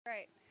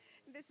Right.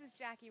 This is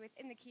Jackie with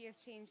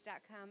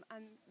Inthekeyofchange.com.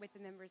 I'm with the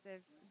members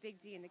of Big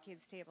D and the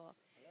Kids Table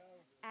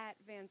at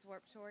Vans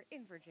Warped Tour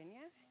in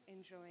Virginia,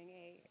 enjoying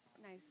a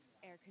nice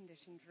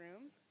air-conditioned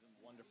room. It's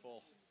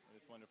wonderful.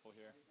 It's wonderful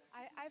here.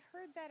 I've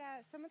heard that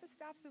some of the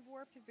stops of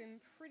Warped have been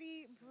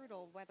pretty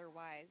brutal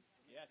weather-wise.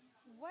 Yes.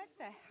 What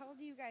the hell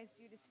do you guys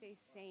do to stay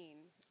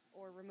sane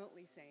or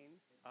remotely sane?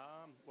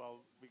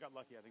 Well, we got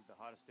lucky. I think the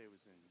hottest day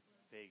was in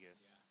Vegas,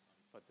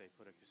 but they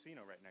put a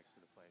casino right next to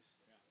the place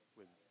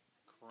with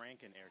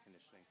cranking air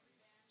conditioning.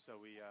 So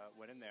we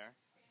went in there,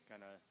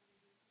 kind of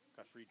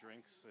got free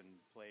drinks and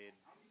played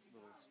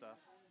little stuff.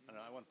 I don't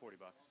know, I won $40.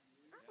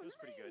 Oh, It was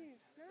pretty good.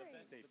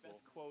 Nice. The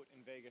best quote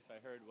in Vegas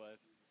I heard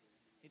was,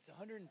 "It's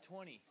 120,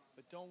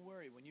 but don't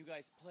worry. When you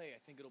guys play, I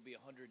think it'll be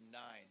 109."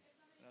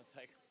 And I was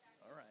like,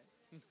 "All right."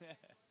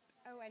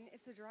 Oh, and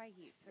it's a dry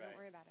heat, so don't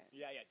worry about it.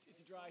 Yeah. It's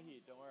a dry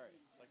heat. Don't worry.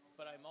 Like,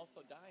 but I'm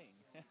also dying.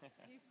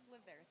 I used to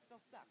live there. It still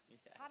sucks.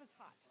 Yes. Hot is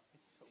hot.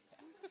 It's so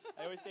bad.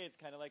 I always say it's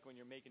kind of like when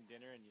you're making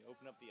dinner and you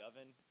open up the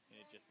oven and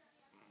it just,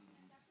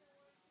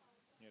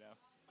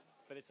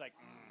 but it's like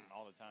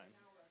all the time.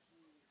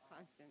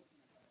 Constant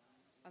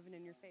oven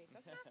in your face.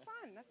 That's not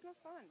fun. That's no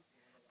fun.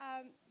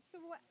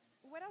 So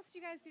what else do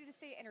you guys do to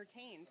stay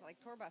entertained, like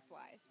tour bus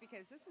wise?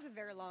 Because this is a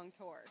very long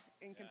tour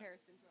in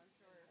comparison to, I'm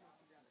sure.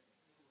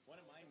 One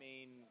of my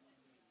main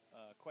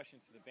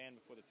questions to the band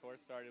before the tour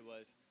started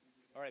was,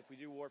 all right, if we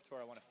do Warped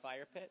Tour, I want a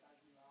fire pit.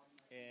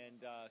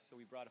 And so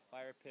we brought a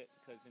fire pit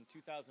because in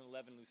 2011,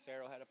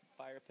 Lucero had a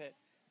fire pit,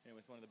 and it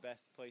was one of the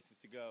best places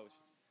to go,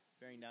 which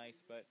is very nice.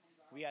 But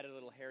we added a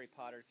little Harry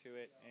Potter to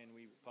it, and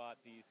we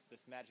bought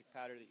this magic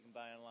powder that you can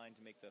buy online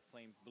to make the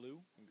flames blue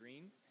and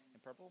green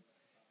and purple.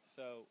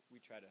 So we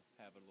try to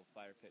have a little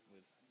fire pit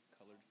with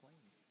colored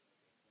flames.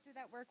 Did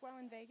that work well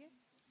in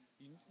Vegas?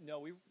 No,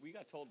 we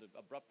got told to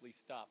abruptly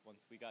stop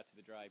once we got to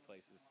the dry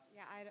places.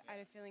 Yeah, I had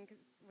a feeling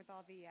because with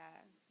all the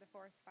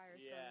forest fires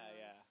going on.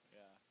 Yeah.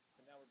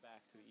 But now we're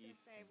back to the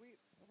east. Say,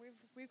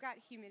 we've got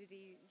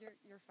humidity.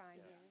 You're fine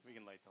Yeah, here. we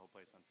can light the whole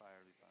place on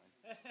fire. It'll be fine.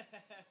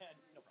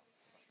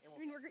 No problem. I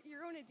mean,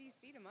 you're going to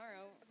DC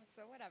tomorrow,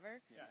 so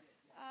whatever. Yeah.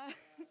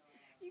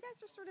 You guys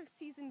are sort of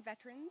seasoned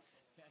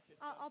veterans. Yeah, I guess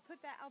so. I'll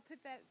put that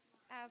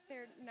out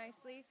there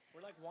nicely.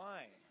 We're like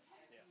wine.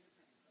 Yes.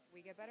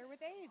 We get better with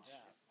age.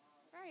 Yeah.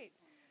 Right.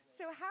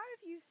 So how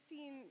have you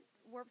seen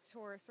Warped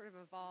Tour sort of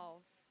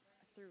evolve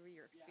through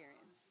your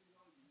experience?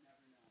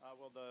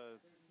 Well, the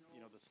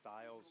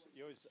styles.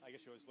 I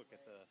guess you always look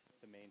at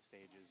the main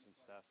stages and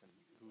stuff, and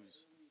who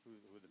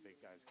are the big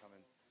guys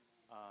coming.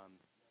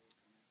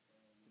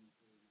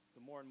 The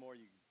more and more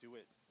you do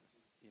it,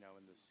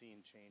 and the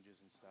scene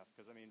changes and stuff.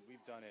 Because I mean,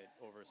 we've done it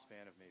over a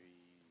span of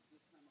maybe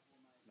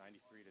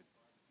 93 to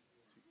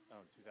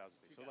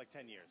 2003. So like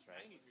 10 years, right?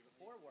 93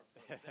 before Warped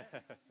Tour was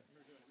there.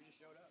 We just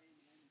showed up.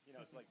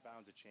 It's like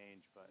bound to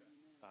change, but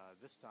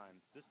this time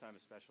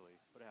especially,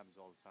 but it happens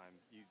all the time.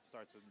 You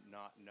start to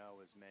not know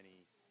as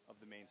many of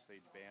the main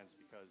stage bands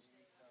because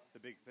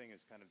the big thing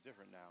is kind of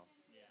different now.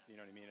 Yeah. You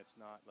know what I mean? It's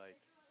not like,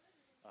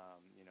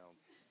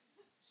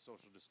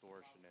 Social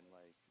Distortion and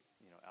like,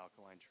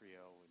 Alkaline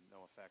Trio and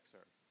No Effects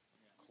are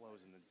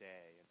closing the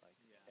day and like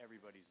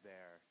everybody's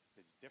there.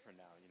 It's different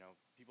now.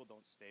 People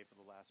don't stay for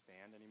the last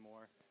band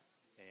anymore,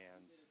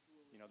 and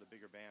the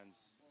bigger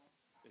bands,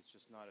 it's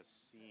just not a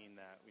scene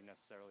that we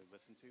necessarily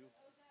listen to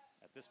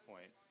at this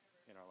point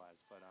in our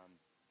lives. But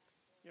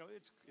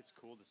it's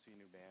cool to see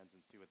new bands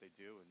and see what they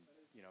do, and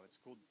it's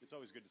cool. It's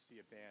always good to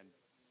see a band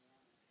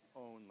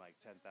own like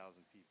 10,000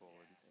 people,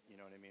 and you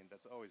know what I mean.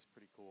 That's always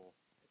pretty cool.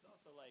 It's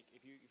also like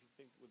if you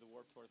think with the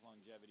Warped Tour's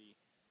longevity,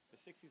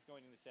 the 60s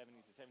going in the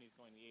 70s, the 70s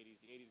going in the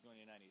 80s, the 80s going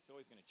in the 90s. It's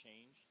always going to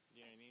change.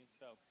 You know what I mean?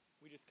 So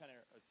we just kind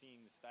of are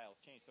seeing the styles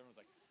change. So everyone's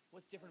like,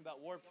 "What's different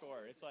about Warped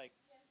Tour?" It's like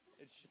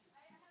it's just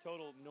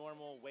total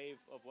normal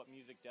wave of what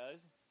music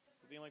does.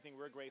 But the only thing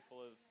we're grateful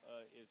of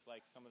is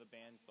like some of the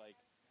bands like,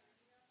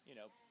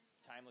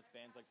 timeless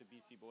bands like the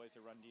BC Boys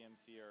or Run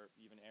DMC or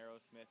even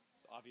Aerosmith.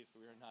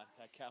 Obviously, we're not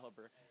that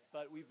caliber,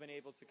 but we've been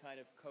able to kind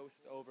of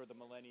coast over the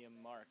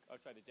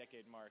the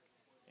decade mark,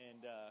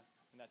 and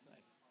that's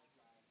nice.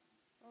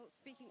 Well,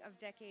 speaking of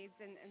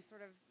decades and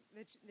sort of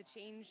the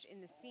change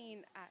in the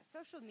scene,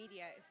 social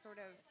media is sort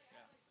of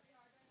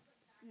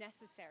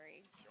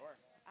necessary. Sure.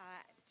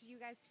 Do you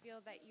guys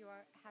feel that you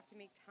have to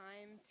make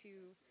time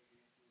to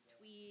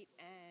tweet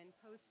and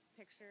post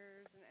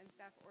pictures and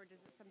stuff, or is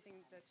it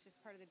something that's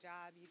just part of the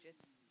job? You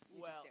just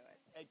do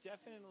it?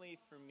 Definitely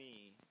for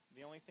me,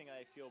 the only thing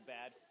I feel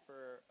bad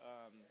for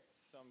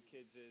some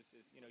kids is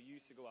you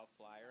used to go out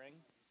flyering,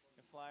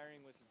 and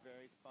flyering was a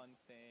very fun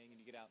thing, and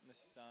you get out in the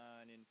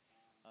sun, and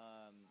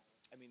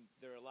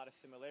there are a lot of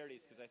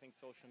similarities because I think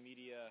social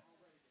media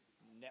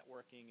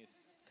networking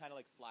is kind of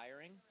like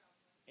flyering.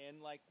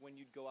 And like when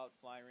you'd go out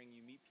flying,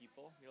 you meet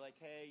people. You're like,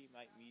 hey, you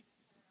might meet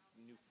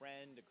a new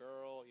friend, a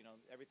girl,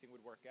 everything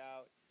would work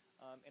out.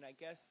 And I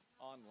guess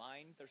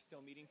online they're still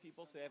meeting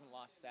people, so they haven't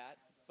lost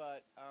that.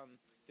 But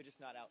they're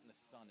just not out in the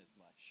sun as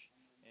much.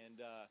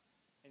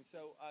 And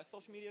so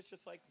social media is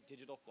just like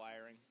digital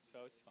flyering,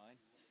 so it's fine.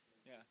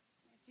 Yeah.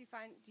 Do you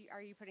find?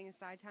 Are you putting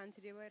aside time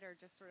to do it, or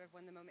just sort of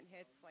when the moment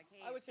hits? Like,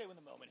 hey. I would say when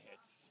the moment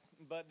hits.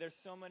 But there's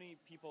so many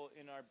people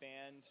in our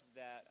band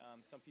that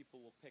some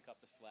people will pick up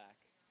the slack.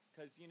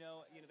 Because, you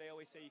know, they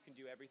always say you can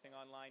do everything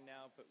online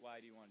now, but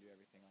why do you want to do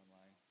everything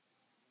online?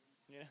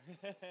 You know?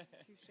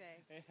 Touche.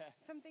 Yeah.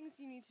 Some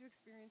things you need to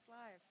experience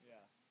live.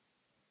 Yeah.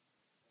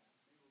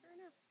 Fair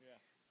enough.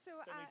 Yeah. So,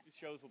 Some of the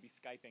shows will be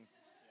Skyping.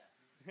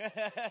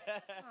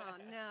 oh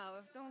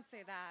no! Don't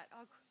say that.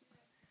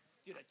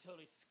 Dude, I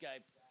totally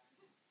Skyped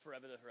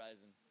Forever the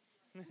Horizon.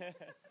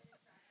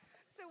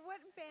 So,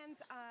 what bands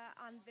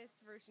on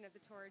this version of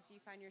the tour do you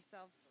find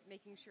yourself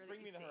making sure that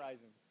Bring you Me the see?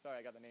 Horizon. Sorry,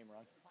 I got the name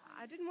wrong.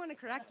 I didn't want to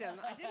correct him.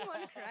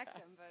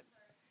 But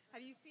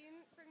have you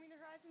seen Bring Me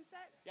the Horizon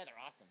set? Yeah, they're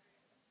awesome.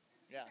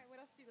 Yeah. Okay, what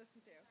else do you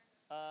listen to?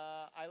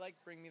 I like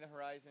Bring Me the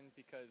Horizon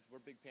because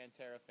we're big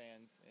Pantera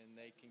fans and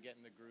they can get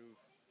in the groove.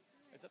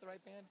 Is that the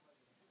right band?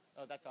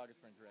 Oh, that's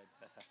August Burns Red.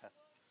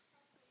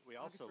 We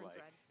also August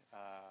like. Burns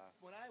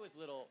When I was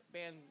little,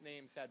 band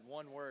names had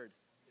one word,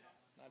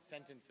 not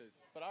sentences.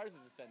 But ours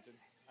is a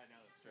sentence. I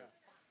know, it's true.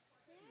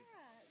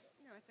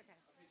 Yeah. No, it's okay.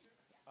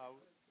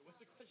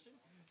 What's the question?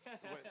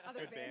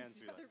 Other Good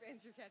bands we Other like.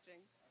 bands you're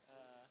catching.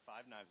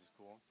 Five Knives is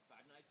cool.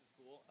 Five Knives is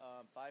cool.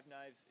 Five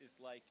Knives is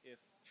like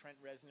if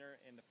Trent Reznor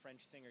and the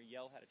French singer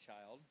Yell had a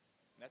child.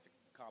 That's a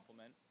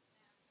compliment.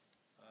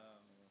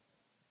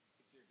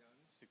 Stick to Your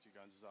Guns. Stick to Your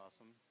Guns is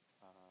awesome.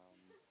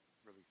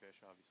 Ruby Fish,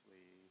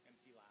 obviously.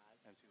 MC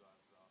Laz. MC Laz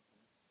is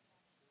awesome.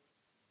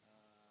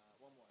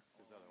 One more.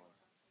 There's other ones.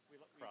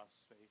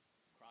 Crossface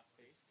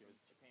Crossface from good.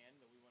 Japan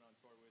that we went on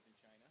tour with in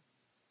China.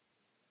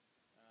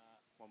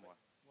 One more.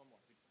 One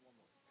more. We just one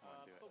more. Come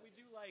on, do it. But we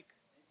do like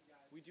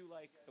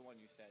the one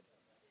you said.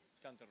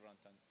 Dun dun dun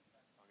dun.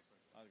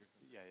 August.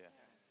 Yeah, yeah.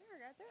 There we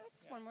go.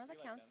 That's Yeah, one more. we That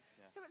like counts. them.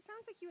 Yeah. So it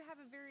sounds like you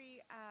have a very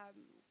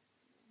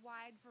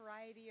wide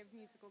variety of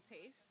musical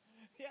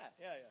tastes. Yeah.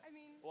 I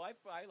mean, Well,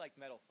 I like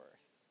metal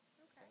first.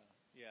 okay.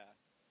 Yeah,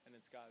 and then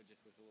ska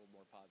just was a little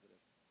more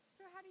positive.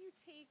 So how do you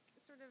take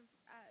sort of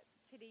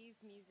today's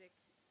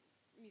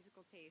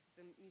musical tastes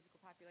and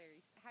musical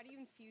popularities? How do you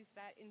infuse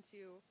that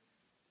into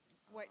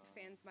what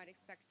fans might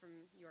expect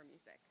from your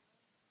music?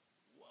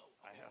 Whoa,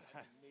 that's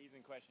an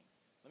amazing question.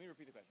 Let me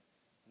repeat the question.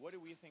 What do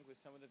we think with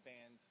some of the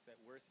bands that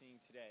we're seeing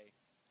today?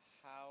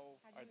 How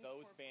do are you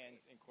those incorporate?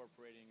 bands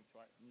incorporating into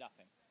our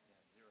nothing?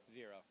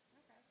 Zero.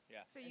 Okay.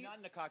 Yeah. So and you- not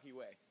in a cocky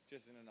way,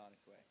 just in an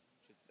honest way.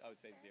 Just I would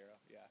say Fair. zero.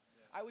 Yeah.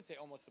 I would say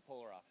almost the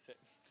polar opposite.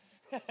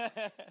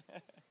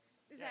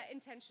 Is that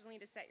intentionally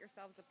to set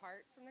yourselves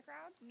apart from the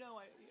crowd? No,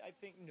 I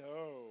think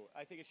no.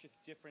 I think it's just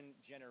different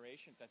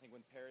generations. I think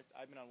when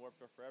I've been on Warped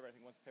Tour forever. I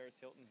think once Paris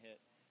Hilton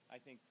hit, I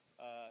think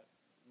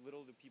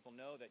little do people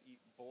know that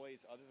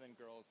boys other than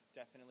girls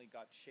definitely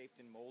got shaped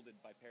and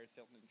molded by Paris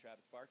Hilton and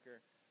Travis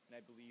Barker. And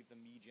I believe the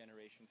me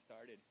generation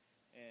started.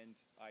 And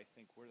I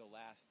think we're the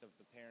last of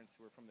the parents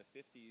who are from the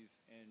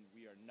 50s, and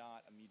we are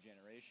not a me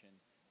generation.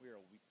 We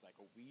are like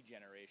a we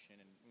generation,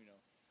 and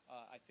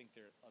I think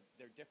they're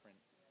different.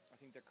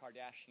 I think the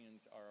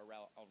Kardashians are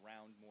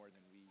around more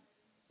than we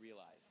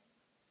realize.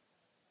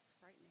 It's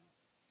frightening.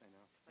 I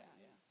know. It's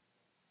frightening.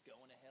 It's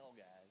going to hell,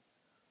 guys.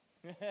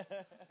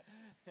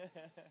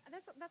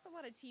 That's a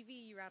lot of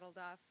TV you rattled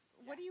off.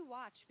 What do you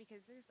watch?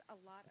 Because there's a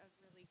lot of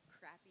really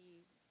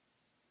crappy,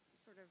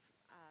 sort of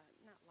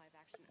not live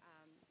action,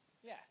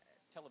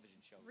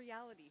 Television shows.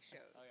 reality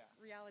shows. Oh, yeah.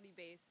 Reality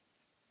based,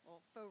 well,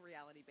 faux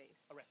reality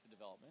based. Arrested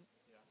Development.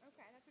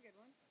 Okay, that's a good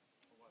one.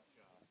 We'll watch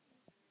the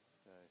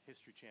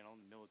History Channel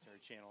and the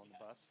Military Channel on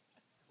the bus.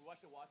 We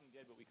watched The Walking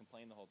Dead, but we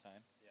complain the whole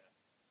time. Yeah.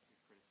 We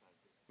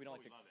criticized it. We don't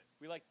we like love it.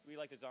 We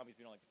like the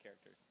zombies. We don't like the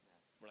characters. Yeah.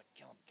 We're like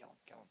kill them.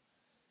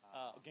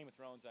 Game of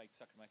Thrones. I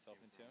sucked myself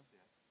Game of into. Thrones,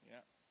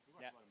 yeah. Yeah. We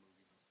watch a lot of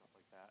movies and stuff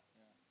like that.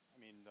 Yeah. I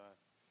mean, the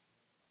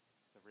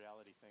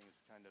reality thing is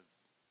kind of,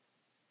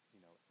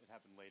 it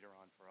happened later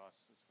on for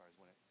us as far as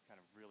when it kind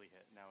of really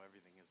hit. Now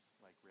everything is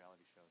like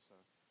reality show. So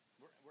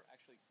We're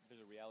actually there's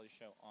a reality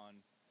show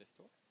on this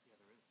tour, yeah,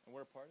 there is. and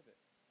we're a part of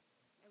it.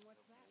 And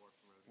what's that?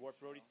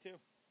 Warped Roadies too.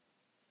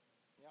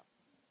 Yeah.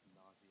 It's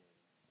nauseating.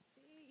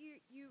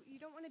 See, you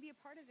don't want to be a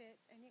part of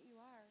it, and yet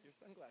you are. Your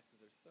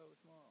sunglasses are so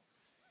small.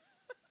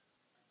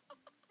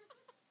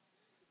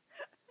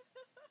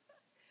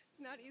 It's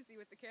not easy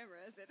with the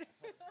camera, is it?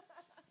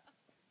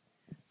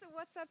 So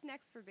what's up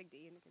next for Big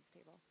D and the Kids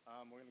Table?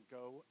 We're gonna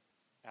go.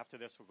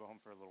 After this, we'll go home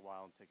for a little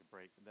while and take a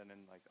break. And then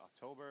in like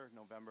October,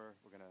 November,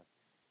 we're gonna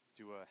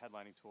do a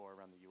headlining tour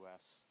around the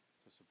U.S.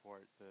 to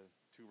support the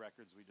 2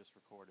 records we just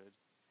recorded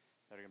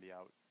that are gonna be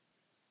out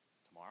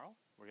tomorrow.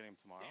 We're getting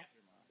them tomorrow. Day after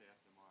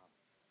tomorrow.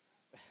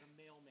 The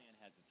mailman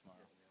has it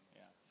tomorrow.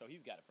 Yeah. So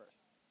he's got it first.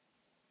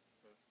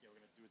 But yeah,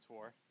 we're gonna do a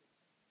tour,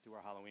 do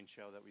our Halloween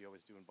show that we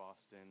always do in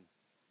Boston.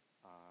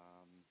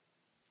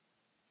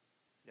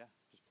 Yeah,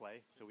 just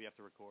play till we have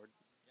to record.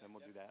 Then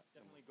we'll do that.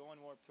 Definitely go on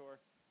Warped Tour,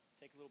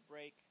 take a little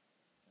break,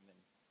 and then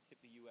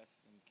hit the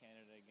U.S. and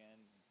Canada again.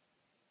 And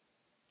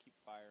keep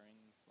firing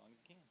as long as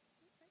you can.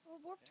 Well,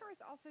 Warped Tour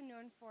is also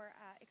known for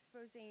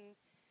exposing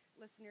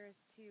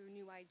listeners to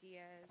new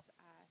ideas,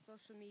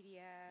 social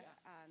media,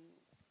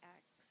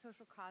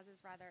 social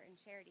causes rather and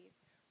charities.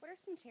 What are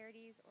some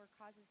charities or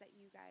causes that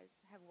you guys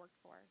have worked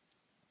for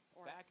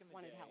or Back in the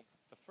wanted day, help?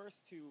 the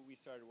first two we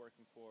started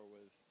working for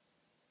was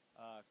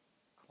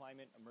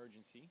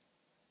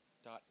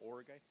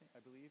climateemergency.org,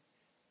 I believe.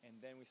 And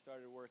then we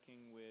started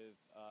working with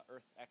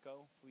Earth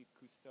Echo, Philippe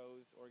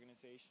Cousteau's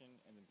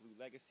organization, and the Blue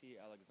Legacy,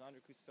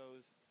 Alexandre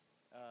Cousteau's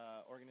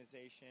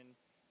organization.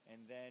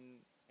 And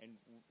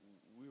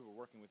we were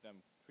working with them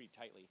pretty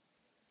tightly.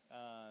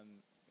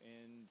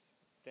 And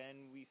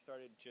then we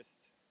started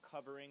just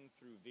covering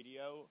through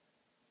video,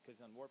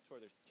 because on Warped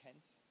Tour there's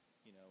tents,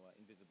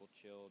 Invisible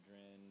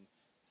Children,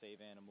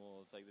 Save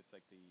Animals, it's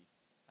like the,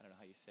 I don't know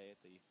how you say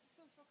it, the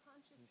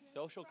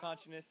social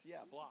consciousness,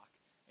 block.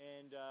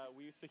 And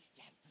we used to,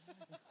 yes,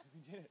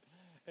 we did it.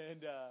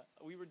 And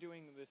we were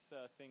doing this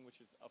thing,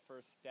 which is a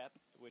first step,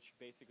 which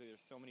basically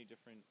there's so many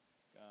different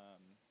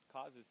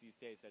causes these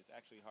days that it's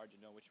actually hard to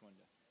know which one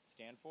to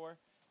stand for.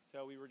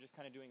 So we were just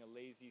kind of doing a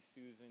lazy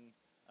Susan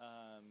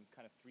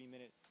kind of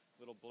 3-minute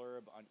little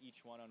blurb on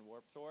each one on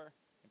Warped Tour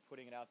and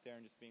putting it out there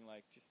and just being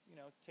like, just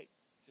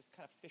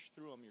kind of fish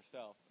through them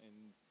yourself.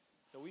 And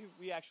so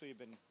we actually have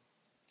been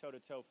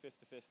toe-to-toe,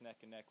 fist-to-fist,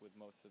 neck-and-neck with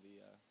most of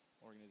the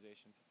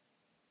organizations.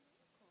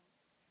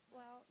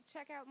 Well,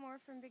 check out more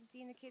from Big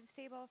D and the Kids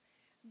Table.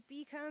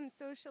 Become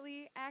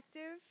socially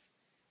active,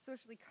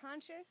 socially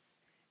conscious.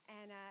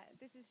 And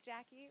this is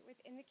Jackie with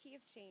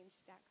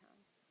InTheKeyofChange.com.